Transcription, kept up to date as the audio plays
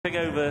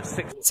something over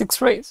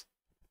six rates.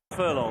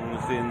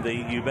 furlongs in the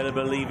You Better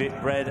Believe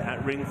It bred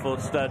at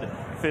Ringford Stud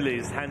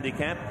Fillies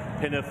handicap.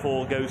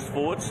 Pinafore goes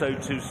forward, so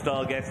too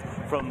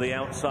Starguest from the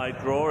outside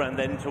draw, and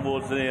then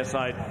towards the near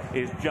side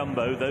is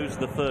Jumbo. Those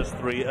are the first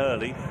three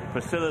early.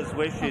 Priscilla's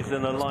Wish is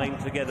in a line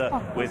together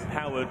with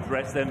Powered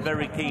Dress, then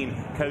very keen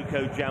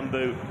Coco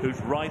Jambu, who's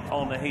right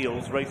on the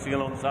heels, racing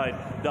alongside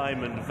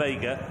Diamond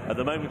Vega. At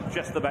the moment,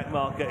 just the back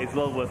marker is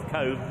Lulworth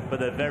Cove, but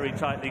they're very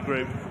tightly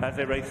grouped as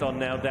they race on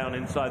now down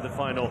inside the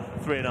final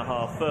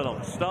 3.5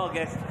 furlongs.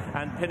 Starguest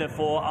and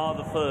Pinafore are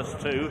the first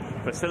two.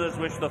 Priscilla's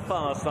Wish the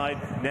far side,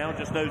 now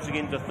just nosing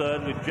into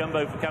third with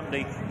Jumbo for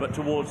company, but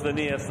towards the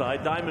near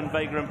side. Diamond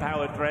Vega and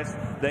Powered Dress,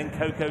 then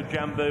Coco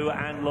Jambu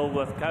and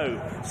Lulworth Cove.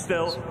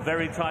 Still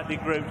very tightly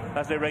grouped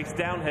as they race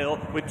downhill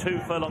with 2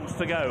 furlongs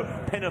to go.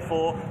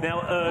 Pinafore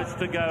now urged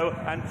to go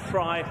and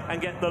try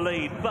and get the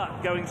lead,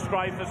 but going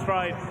stride for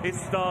stride is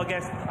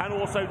Starguest and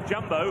also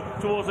Jumbo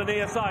towards the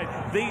near side.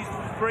 These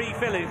three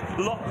fillies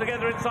locked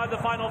together inside the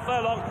final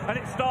furlong, and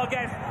it's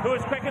Starguest who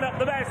has quickened up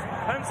the best,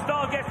 and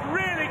Starguest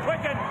really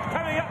quickened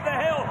coming up the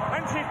hill,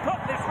 and she's put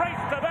this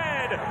race to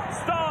bed.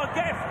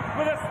 Starguest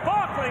with a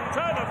sparkling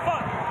turn of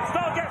foot.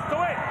 Starguest to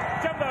win.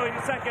 Jumbo in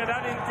second,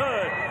 and in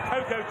third,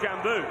 Coco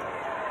Jambu.